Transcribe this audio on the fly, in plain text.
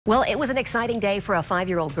Well, it was an exciting day for a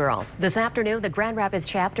 5-year-old girl. This afternoon, the Grand Rapids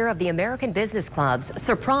chapter of the American Business Clubs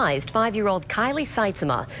surprised 5-year-old Kylie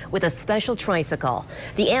Seitzema with a special tricycle.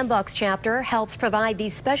 The Ambucks chapter helps provide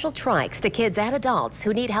these special trikes to kids and adults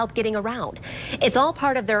who need help getting around. It's all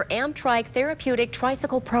part of their Amtrak therapeutic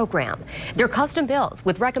tricycle program. They're custom built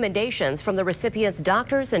with recommendations from the recipient's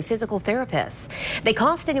doctors and physical therapists. They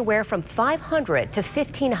cost anywhere from $500 to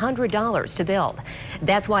 $1,500 to build.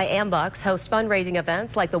 That's why Ambucks hosts fundraising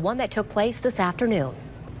events like the one that took place this afternoon.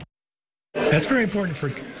 That's very important for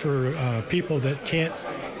people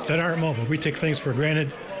that aren't mobile. We take things for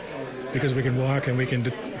granted because we can walk and we can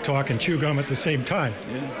talk and chew gum at the same time.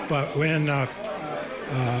 Yeah. But when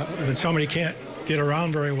somebody can't get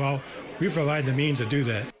around very well, we provide the means to do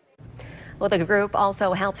that. Well, the group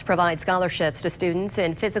also helps provide scholarships to students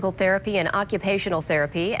in physical therapy and occupational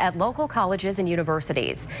therapy at local colleges and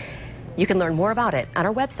universities. You can learn more about it on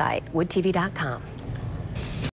our website, woodtv.com.